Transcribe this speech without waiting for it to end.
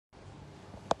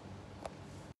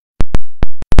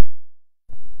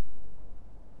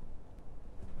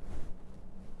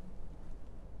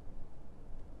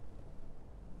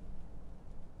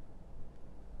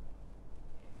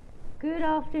Good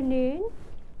afternoon.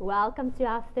 Welcome to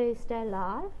our Thursday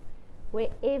Live.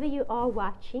 Wherever you are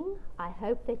watching, I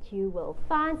hope that you will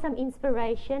find some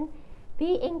inspiration,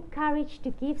 be encouraged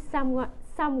to give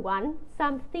someone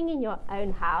something in your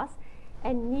own house,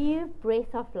 a new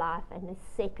breath of life and a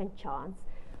second chance.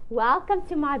 Welcome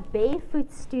to my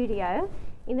barefoot studio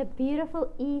in the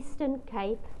beautiful Eastern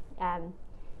Cape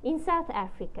in South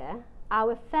Africa.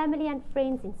 Our family and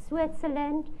friends in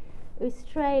Switzerland,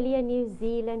 Australia, New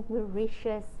Zealand,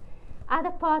 Mauritius, other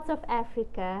parts of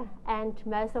Africa, and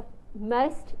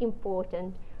most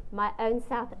important, my own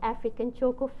South African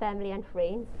Tjhoko family and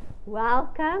friends.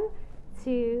 Welcome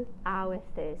to our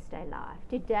Thursday Live.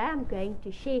 Today I'm going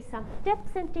to share some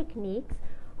tips and techniques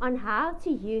on how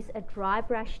to use a dry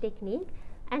brush technique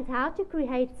and how to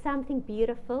create something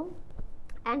beautiful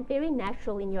and very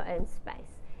natural in your own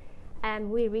space.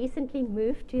 We recently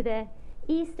moved to the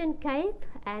Eastern Cape,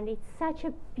 and it's such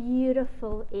a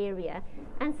beautiful area,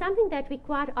 and something that we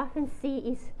quite often see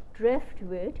is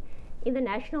driftwood. In the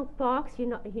national parks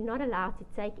you're not allowed to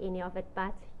take any of it,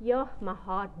 but my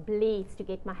heart bleeds to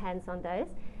get my hands on those.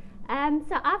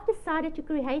 So I've decided to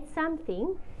create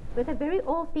something with a very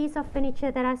old piece of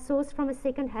furniture that I sourced from a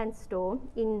second-hand store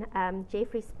in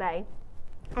Jeffreys Bay,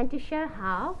 and to show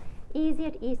how easy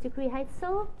it is to create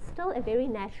still a very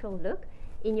natural look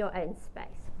in your own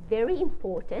space. Very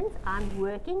important,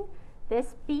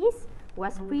 this piece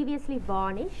was previously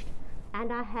varnished,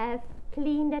 and I have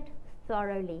cleaned it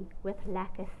thoroughly with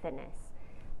lacquer thinners.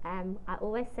 I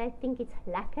always say, think it's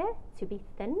lacquer to be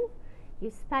thin. You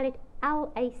spell it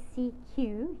Lacquer,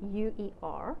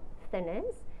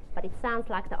 thinners, but it sounds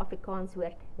like the Afrikaans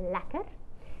word lacquer.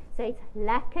 So it's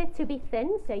lacquer to be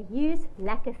thin, so use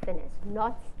lacquer thinners,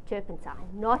 not turpentine,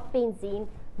 not benzene,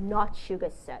 not sugar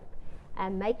soap.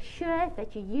 And make sure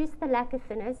that you use the lacquer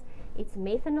thinners. It's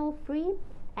methanol free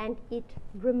and it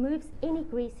removes any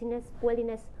greasiness,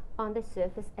 oiliness on the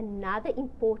surface. Another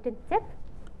important tip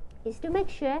is to make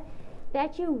sure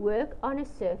that you work on a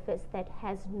surface that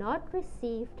has not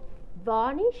received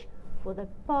varnish for the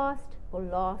past or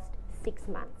last 6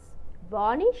 months.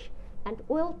 Varnish and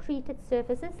oil treated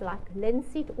surfaces like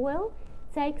linseed oil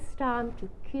takes time to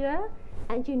cure,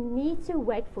 and you need to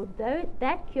wait for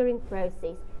that curing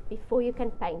process before you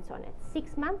can paint on it.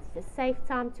 6 months is a safe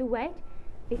time to wait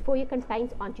before you can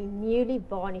paint onto newly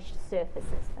varnished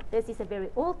surfaces. But this is a very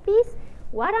old piece.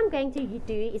 What I'm going to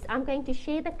do is I'm going to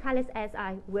share the colors as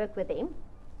I work with them.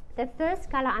 The first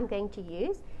color I'm going to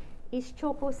use is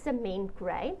Tjhoko Cement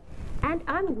Grey, and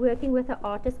I'm working with an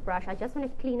artist brush. I just want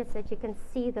to clean it so that you can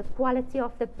see the quality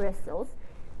of the bristles,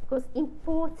 because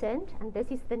important, and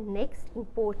this is the next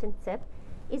important tip,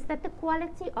 is that the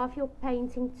quality of your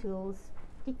painting tools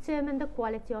determine the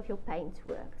quality of your paint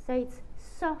work. So it's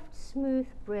soft, smooth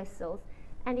bristles,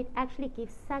 and it actually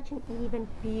gives such an even,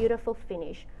 beautiful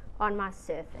finish on my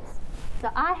surface. So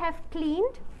I have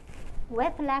cleaned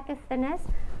with lacquer thinners.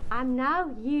 I'm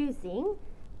now using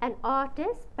an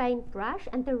artist paintbrush,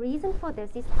 and the reason for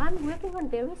this is I'm working on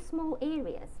very small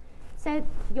areas. So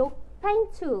your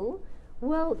paint tool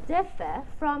will differ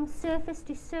from surface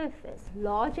to surface.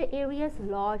 Larger areas,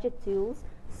 larger tools,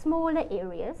 smaller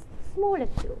areas, smaller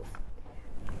tools.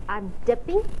 I'm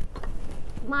dipping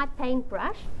my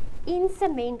paintbrush in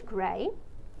cement grey,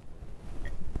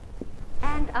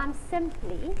 and I'm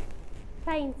simply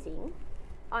painting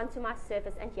onto my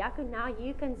surface. And Tjhoko, now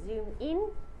you can zoom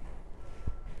in.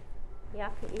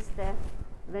 Tjhoko is the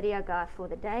video guy for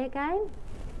the day again.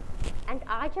 And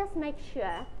I just make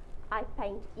sure I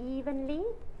paint evenly,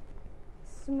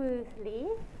 smoothly,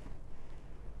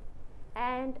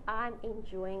 and I'm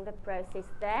enjoying the process.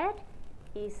 That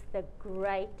is the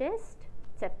greatest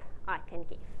tip I can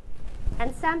give.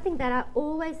 And something that I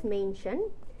always mention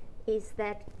is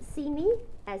that see me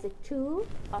as a tool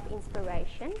of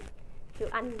inspiration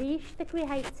to unleash the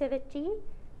creativity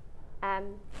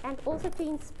and also to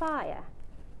inspire.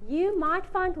 You might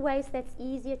find ways that's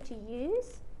easier to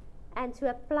use and to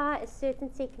apply a certain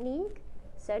technique.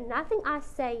 So nothing I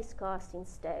say is cast in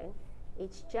stone.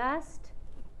 It's just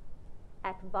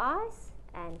advice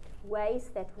and ways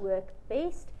that work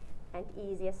best and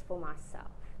easiest for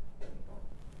myself.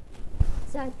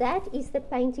 So that is the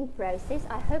painting process.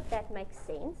 I hope that makes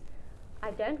sense.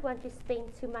 I don't want to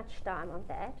spend too much time on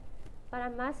that, but I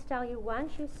must tell you,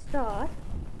 once you start,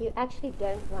 you actually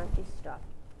don't want to stop.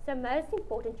 So most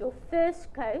important, your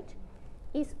first coat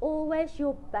is always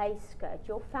your base coat,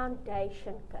 your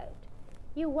foundation coat.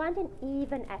 You want an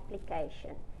even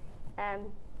application.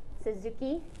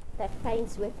 Suzuki, that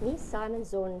paints with me, Simon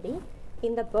Zondi,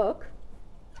 in the book,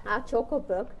 our Tjhoko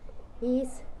book,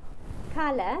 his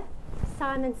color,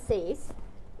 Simon says,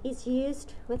 is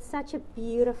used with such a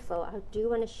beautiful, I do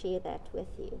want to share that with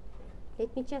you.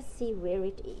 Let me just see where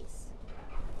it is.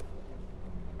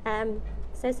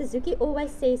 So Suzuki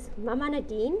always says, Mama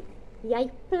Nadine, jy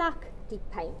plak die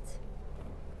paint.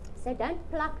 So don't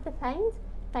pluck the paint,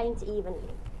 paint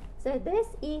evenly. So this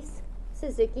is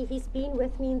Suzuki. He's been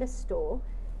with me in the store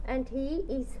and he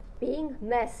is being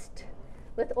missed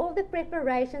with all the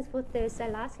preparations for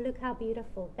Thursday. Last look how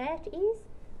beautiful that is.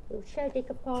 We'll show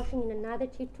decoupaging in another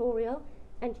tutorial.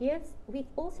 And here we've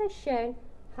also shown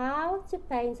how to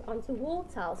paint onto wall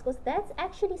tiles, because that's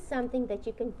actually something that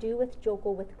you can do with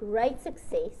Tjhoko with great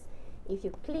success if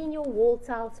you clean your wall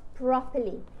tiles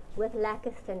properly with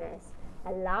lacquer thinners.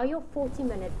 Allow your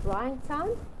 40-minute drying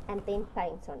time and then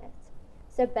paint on it.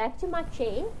 So back to my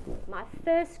chair, my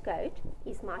first coat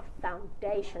is my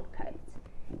foundation coat.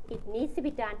 It needs to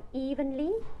be done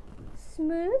evenly,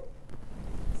 smooth,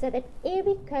 so that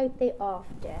every coat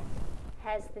thereafter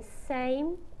has the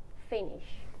same finish,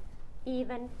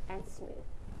 even and smooth.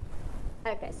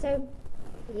 Okay, so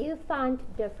you find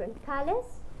different colors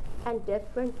and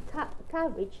different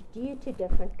coverage due to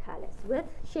different colors. With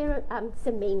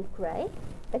cement grey,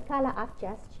 the color I've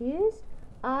just used,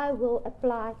 I will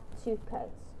apply 2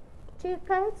 coats. 2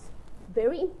 coats,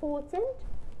 very important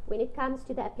when it comes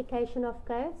to the application of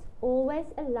coats. Always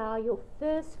allow your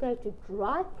first coat to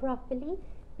dry properly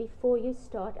before you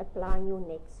start applying your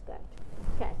next coat.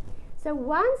 Okay, so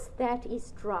once that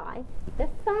is dry, the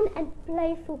fun and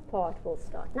playful part will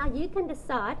start. Now you can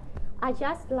decide, I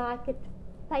just like it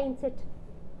painted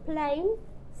plain,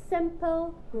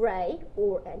 simple grey,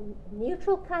 or a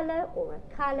neutral color, or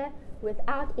a color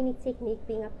without any technique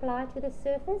being applied to the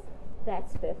surface.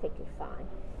 That's perfectly fine.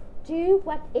 Do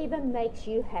whatever makes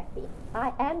you happy.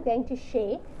 I am going to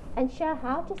share and show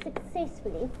how to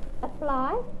successfully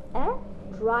apply a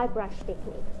dry brush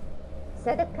technique.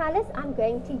 So the colors I'm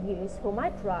going to use for my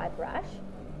dry brush,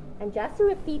 and just to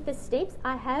repeat the steps,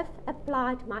 I have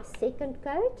applied my second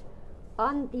coat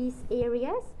on these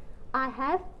areas. I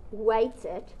have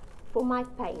waited for my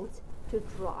paint to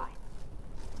dry,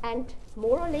 and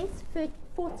more or less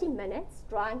 40 minutes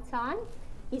drying time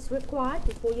is required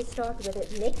before you start with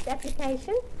the next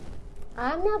application.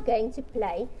 I'm now going to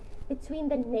play between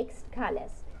the next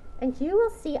colors, and you will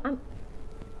see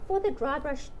for the dry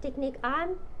brush technique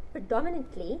I'm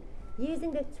predominantly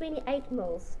using the 28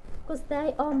 mils because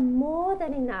they are more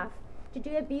than enough to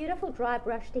do a beautiful dry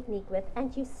brush technique with,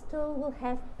 and you still will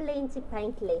have plenty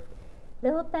paint left.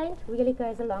 Little paint really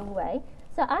goes a long way.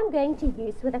 So I'm going to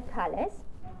use with the colors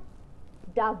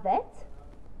David,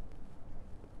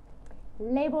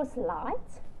 Lebo's Light,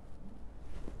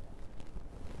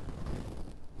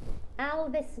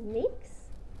 Elvis Mix,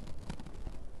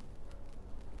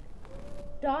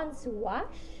 Dawn's Wash,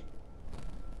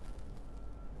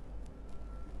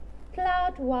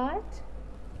 Cloud White,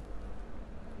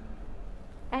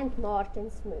 and Martin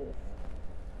Smooth.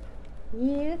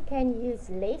 You can use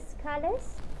less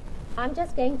colors. I'm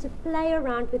just going to play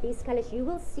around with these colors. You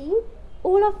will see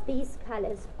all of these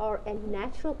colors are a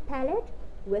natural palette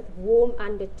with warm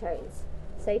undertones.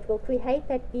 So it will create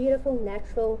that beautiful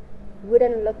natural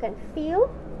wooden look and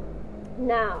feel.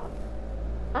 Now,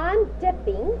 I'm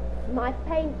dipping my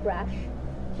paintbrush,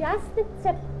 just the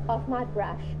tip of my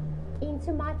brush,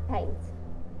 into my paint.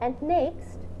 And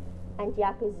next, and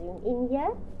Tjhoko zoom in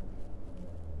here,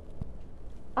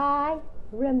 I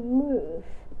remove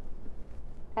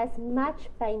as much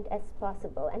paint as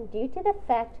possible. And due to the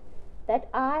fact that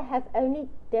I have only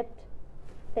dipped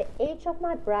the edge of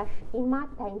my brush in my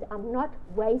paint, I'm not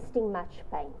wasting much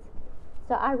paint.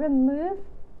 So I remove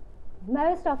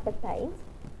most of the paint.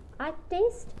 I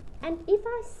test, and if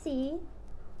I see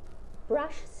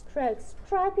brush strokes,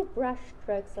 stripy brush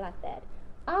strokes like that,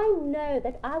 I know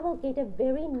that I will get a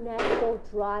very natural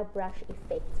dry brush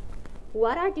effect.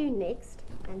 What I do next,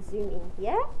 and zoom in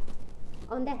here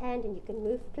on the hand, and you can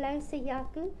move closer,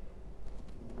 Tjhoko.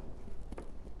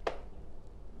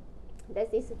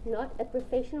 This is not a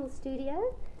professional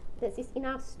studio. This is in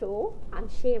our store. I'm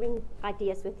sharing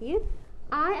ideas with you.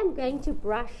 I am going to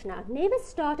brush now. Never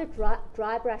start a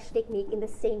dry brush technique in the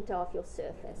center of your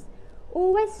surface.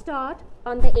 Always start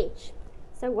on the edge.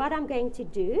 So what I'm going to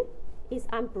do is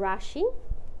I'm brushing.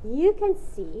 You can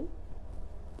see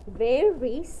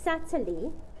very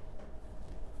subtly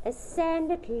a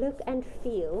sanded look and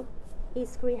feel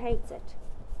is created.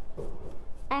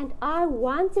 And I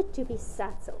want it to be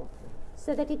subtle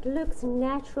so that it looks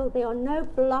natural. There are no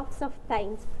blobs of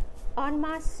paint on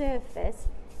my surface,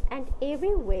 and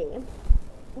everywhere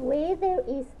where there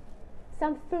is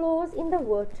some flaws in the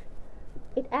wood,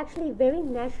 it actually very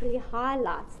naturally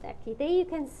highlights that. There you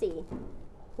can see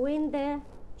when the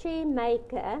chair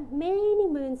maker many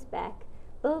moons back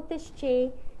built this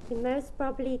chair. He most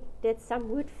probably did some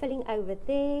wood filling over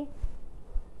there.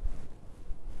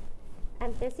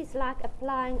 And this is like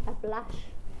applying a blush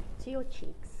to your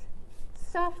cheeks.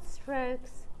 Soft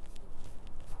strokes,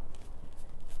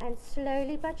 and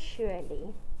slowly but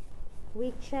surely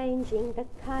we're changing the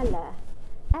color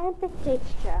and the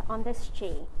texture on this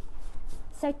chair.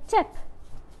 So tip,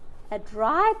 a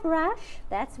dry brush,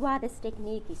 that's why this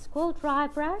technique is called dry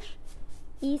brush,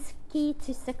 is key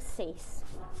to success.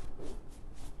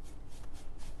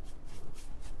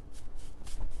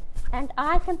 And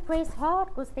I can press hard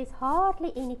because there's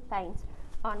hardly any paint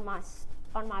on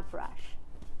my brush.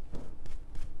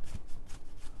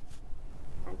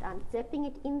 And I'm dipping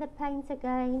it in the paint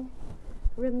again,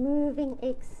 removing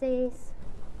excess.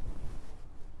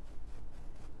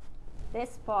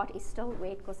 This part is still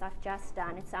wet because I've just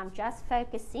done it, so I'm just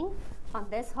focusing on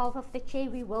this half of the chair.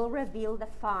 We will reveal the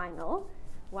final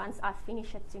once I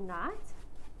finish it tonight.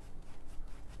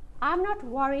 I'm not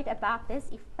worried about this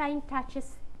if paint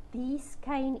touches these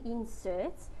cane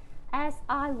inserts, as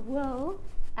I will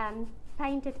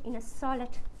paint it in a solid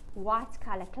white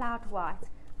color, cloud white,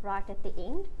 right at the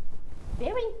end.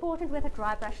 Very important with a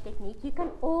dry brush technique, you can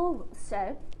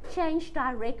also change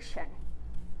direction,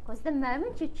 because the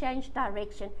moment you change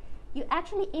direction, you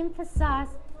actually emphasize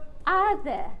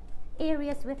other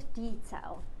areas with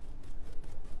detail.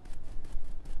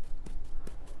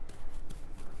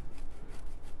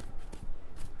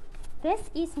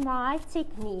 This is my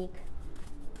technique,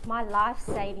 my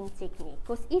life-saving technique,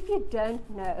 because if you don't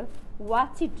know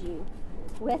what to do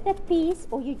with a piece,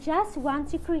 or you just want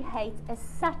to create a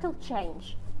subtle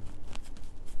change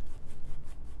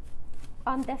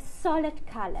on the solid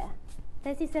color,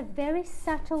 this is a very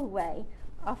subtle way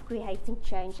of creating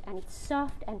change, and it's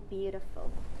soft and beautiful.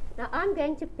 Now I'm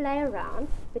going to play around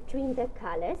between the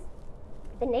colors.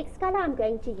 The next color I'm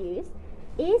going to use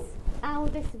is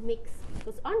Elvis mix,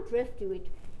 because on driftwood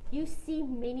you see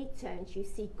many tones. You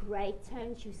see gray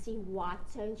tones, you see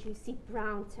white tones, you see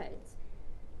brown tones.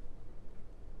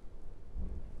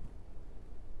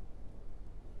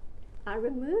 I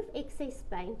remove excess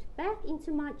paint back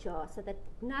into my jar so that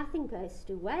nothing goes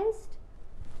to waste.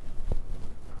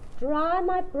 Dry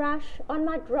my brush on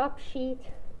my drop sheet,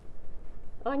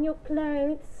 on your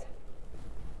clothes.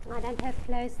 I don't have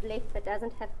clothes left that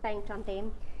doesn't have paint on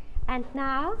them. And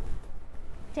now,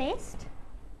 test.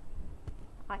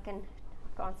 I can't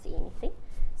see anything,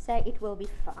 so it will be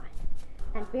fine.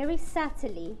 And very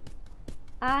subtly,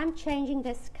 I'm changing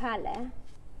this color.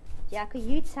 Tjhoko,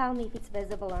 you tell me if it's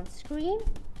visible on screen.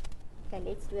 Okay,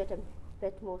 let's do it a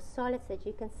bit more solid so that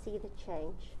you can see the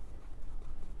change.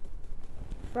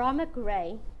 From a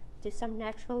grey to some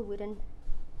natural wooden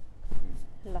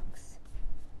looks.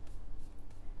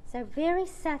 So very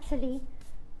subtly,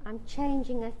 I'm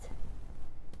changing it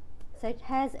so it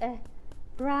has a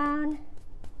brown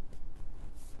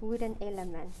wooden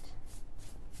element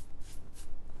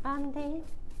on there.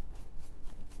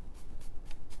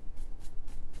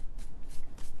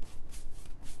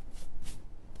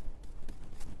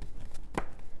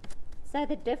 So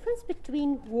the difference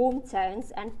between warm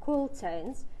tones and cool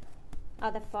tones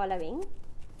are the following,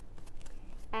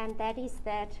 and that is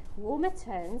that warmer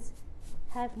tones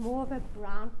have more of a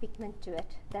brown pigment to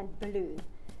it than blue.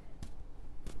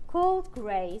 Cold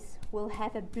greys will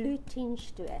have a blue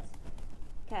tinge to it.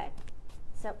 Okay,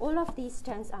 so all of these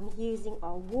tones I'm using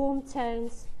are warm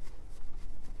tones,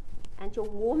 and your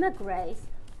warmer greys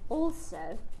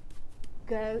also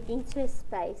go into a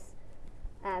space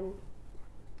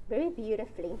very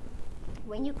beautifully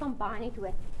when you combine it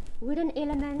with wooden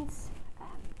elements.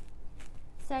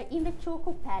 So in the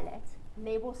Tjhoko palette,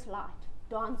 Lebo's Light,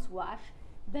 Dawn's Wash,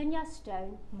 Vineyard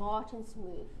Stone, Martin's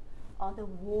Move are the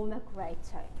warmer grey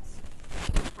tones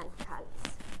and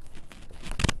colours.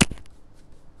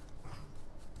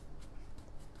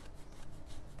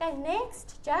 Okay,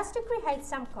 next, just to create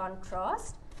some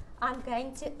contrast, I'm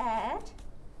going to add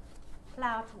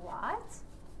cloud white.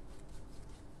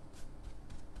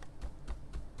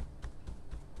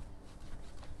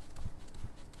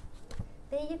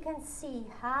 There you can see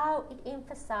how it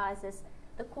emphasizes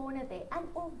the corner there. And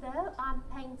although I'm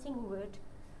painting wood,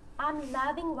 I'm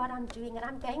loving what I'm doing, and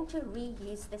I'm going to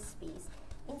reuse this piece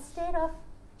instead of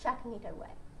chucking it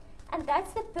away. And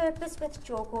that's the purpose with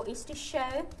Tjhoko, is to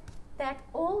show that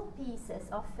all pieces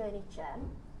of furniture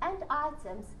and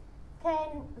items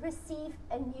can receive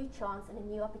a new chance and a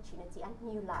new opportunity and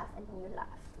new life and new life.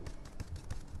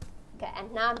 Okay,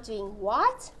 and now I'm doing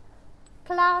white,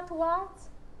 cloud white.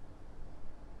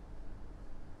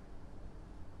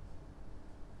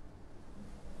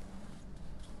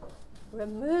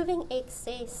 removing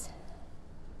excess,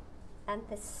 and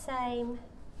the same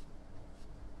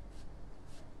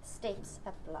steps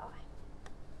apply.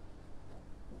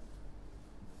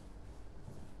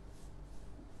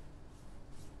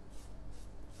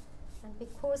 And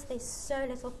because there's so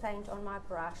little paint on my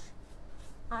brush,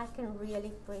 I can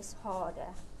really press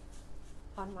harder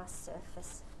on my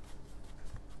surface.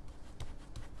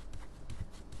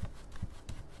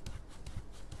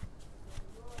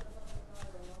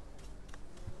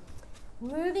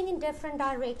 Moving in different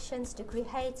directions to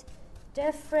create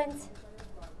different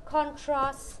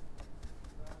contrasts.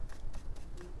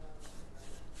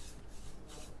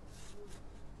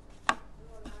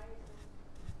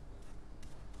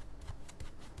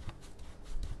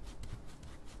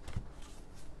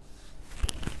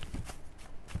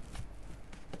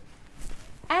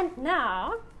 And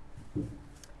now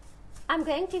I'm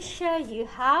going to show you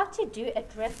how to do a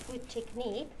driftwood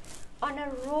technique on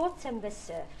a raw timber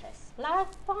surface, like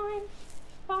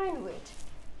fine wood.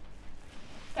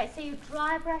 Okay, so you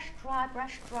dry brush,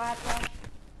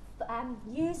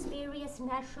 use various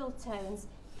natural tones.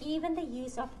 Even the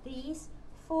use of these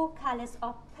 4 colors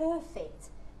are perfect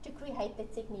to create the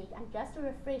technique. And just to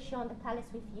refresh you on the colors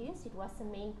we've used, it was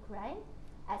cement gray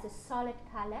as a solid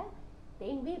color.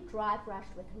 Then we dry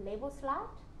brushed with Lebo slide,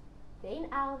 then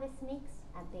Elvis mix,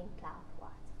 and then cloud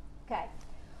white. Okay,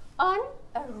 on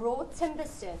a raw timber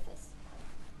surface,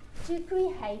 to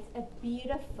create a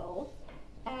beautiful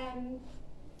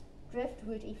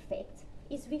driftwood effect,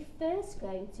 is we first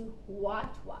going to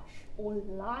whitewash or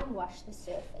lime wash the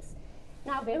surface.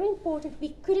 Now, very important,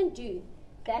 we couldn't do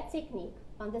that technique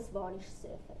on this varnished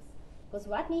surface, because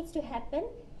what needs to happen,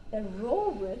 the raw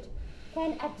wood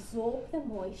can absorb the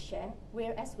moisture,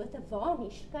 whereas with a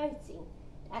varnish coating,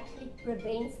 it actually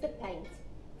prevents the paint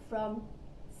from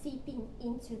seeping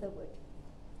into the wood.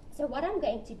 So what I'm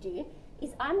going to do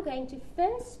is I'm going to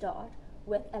first start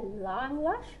with a lime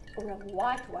wash or a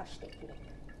whitewash technique.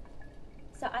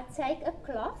 So I take a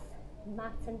cloth,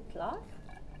 mutton cloth,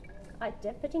 I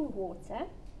dip it in water,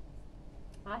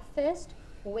 I first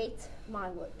wet my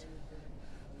wood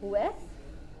with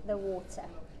the water.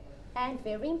 And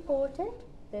very important,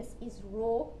 this is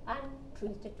raw,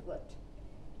 untreated wood.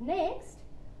 Next,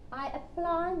 I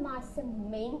apply my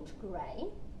cement gray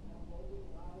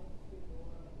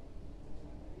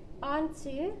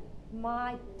onto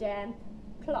my damp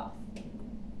cloth.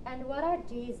 And what I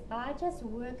do is I just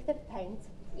work the paint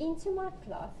into my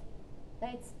cloth,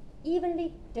 that it's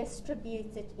evenly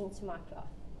distributed into my cloth.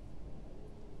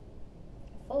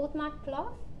 Fold my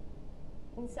cloth.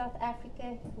 In South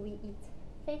Africa, we eat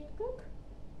vetkoek,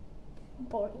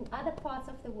 or in other parts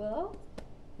of the world,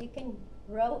 you can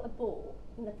roll a ball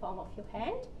in the palm of your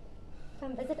hand.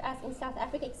 Come visit us in South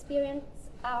Africa, experience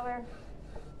our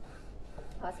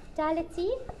hospitality.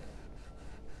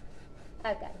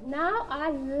 Okay, now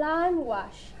I lime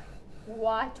wash,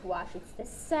 whitewash, it's the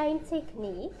same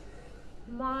technique,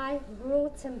 my raw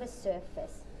timber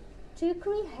surface to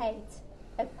create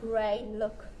a grey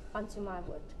look onto my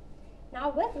wood. Now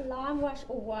with lime wash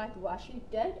or whitewash, you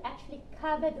don't actually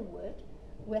cover the wood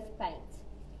with paint.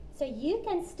 So you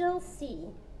can still see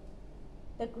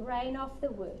the grain of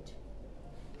the wood.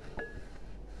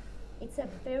 It's a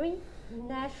very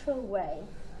natural way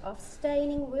of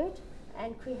staining wood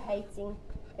and creating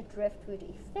a driftwood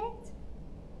effect.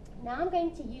 Now I'm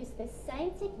going to use the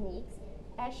same techniques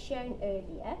as shown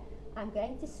earlier. I'm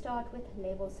going to start with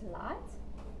Lebo's light,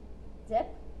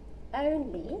 dip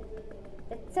only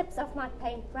the tips of my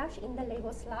paintbrush in the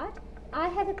Lebo slide. I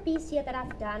have a piece here that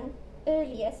I've done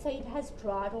earlier, so it has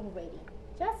dried already.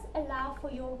 Just allow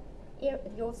for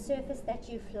your surface that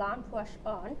you've lime washed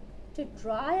on to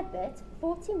dry a bit,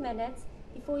 40 minutes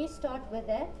before you start with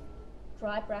a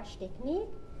dry brush technique,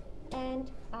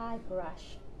 and I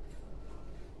brush.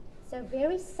 So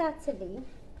very subtly,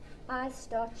 I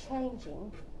start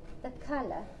changing the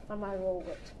color on my raw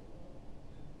wood.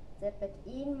 Dip it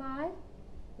in my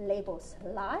Lebo's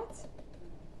light.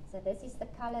 So this is the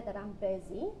color that I'm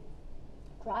busy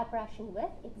dry brushing with.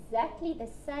 Exactly the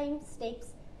same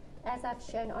steps as I've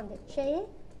shown on the chair.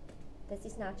 This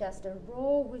is now just a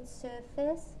raw wood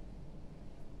surface.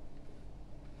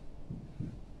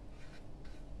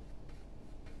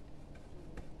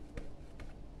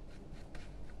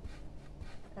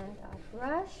 And I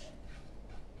brush.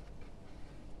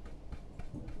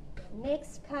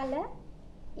 Next color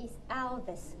is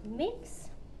Elvis mix.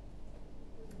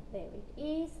 There it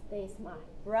is. There's my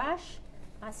brush.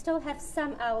 I still have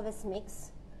some Elvis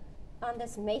mix on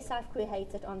this mess I've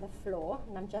created on the floor,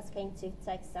 and I'm just going to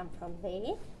take some from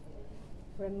there.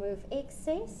 Remove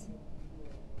excess.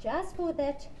 Just for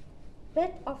that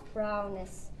bit of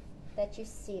brownness that you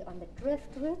see on the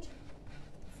driftwood.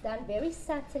 It's done very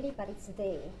subtly, but it's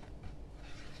there.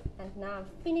 And now I'm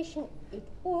finishing it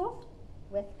off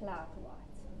with cloud white.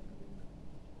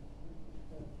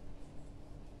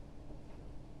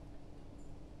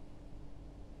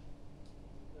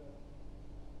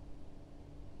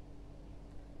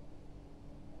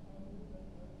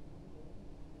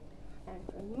 And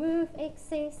remove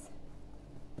excess.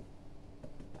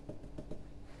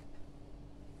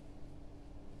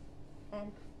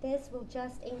 And this will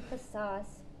just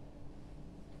emphasize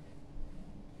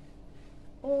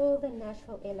all the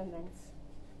natural elements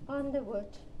on the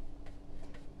wood.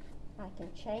 I can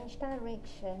change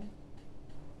direction.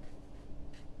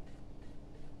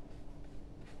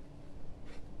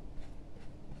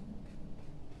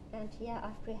 And here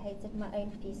I've created my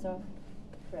own piece of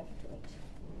driftwood.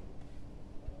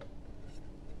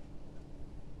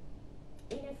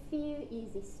 In a few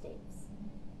easy steps.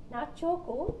 Now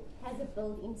Tjhoko has a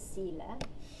built-in sealer.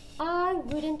 I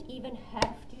wouldn't even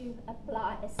have to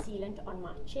apply a sealant on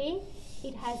my chair.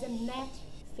 It has a matte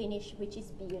finish which is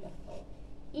beautiful.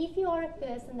 If you are a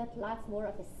person that likes more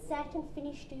of a satin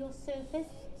finish to your surface,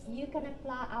 you can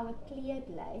apply our clear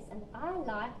glaze, and I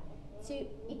like to,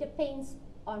 it depends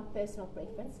on personal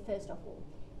preference first of all.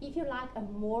 If you like a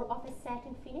more of a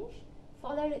satin finish,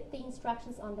 follow the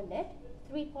instructions on the lid.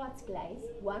 3 parts glaze,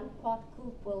 1 part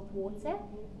cool boiled water,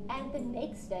 and the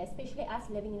next day, especially us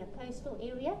living in a coastal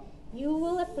area, you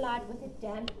will apply it with a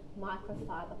damp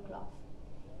microfiber cloth.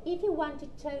 If you want to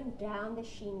tone down the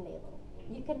sheen level,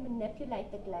 you can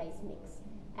manipulate the glaze mix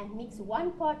and mix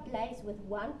 1 part glaze with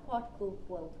 1 part cool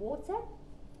boiled water.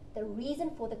 The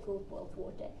reason for the cool boiled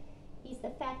water is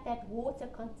the fact that water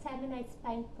contaminates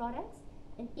paint products,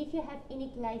 and if you have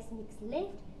any glaze mix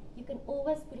left, you can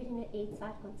always put it in an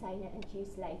airtight container and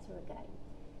use later again.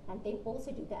 And then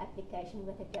also do the application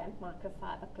with a damp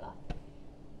microfiber cloth.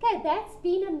 Okay, that's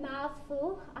been a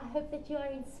mouthful. I hope that you are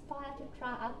inspired to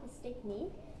try out this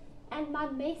technique. And my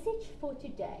message for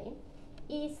today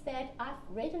is that I've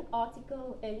read an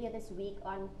article earlier this week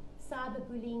on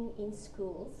cyberbullying in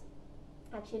schools,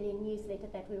 actually a newsletter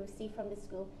that we received from the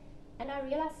school. And I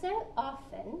realize so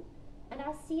often, and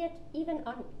I see it even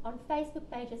on Facebook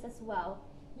pages as well,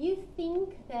 you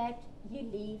think that you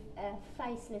leave a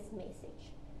faceless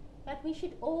message. But we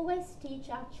should always teach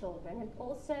our children and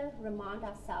also remind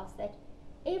ourselves that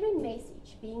every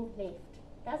message being left,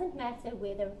 doesn't matter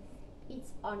whether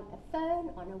it's on a phone,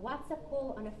 on a WhatsApp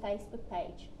call, on a Facebook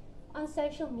page, on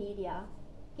social media,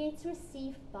 gets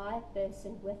received by a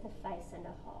person with a face and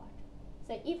a heart.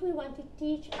 So if we want to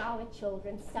teach our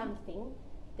children something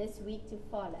this week to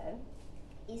follow,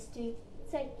 is to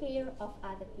take care of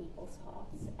other people's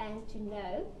hearts and to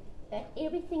know that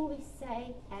everything we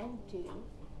say and do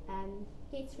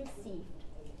gets received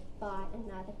by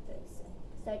another person.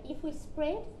 So if we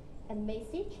spread a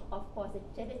message of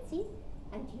positivity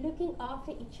and looking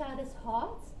after each other's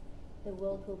hearts, the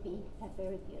world will be a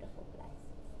very beautiful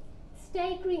place.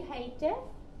 Stay creative,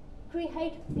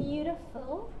 create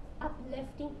beautiful,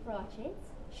 uplifting projects,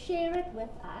 share it with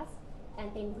us,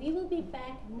 and then we will be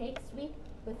back next week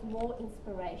with more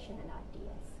inspiration and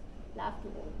ideas. Love to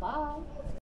all. Bye.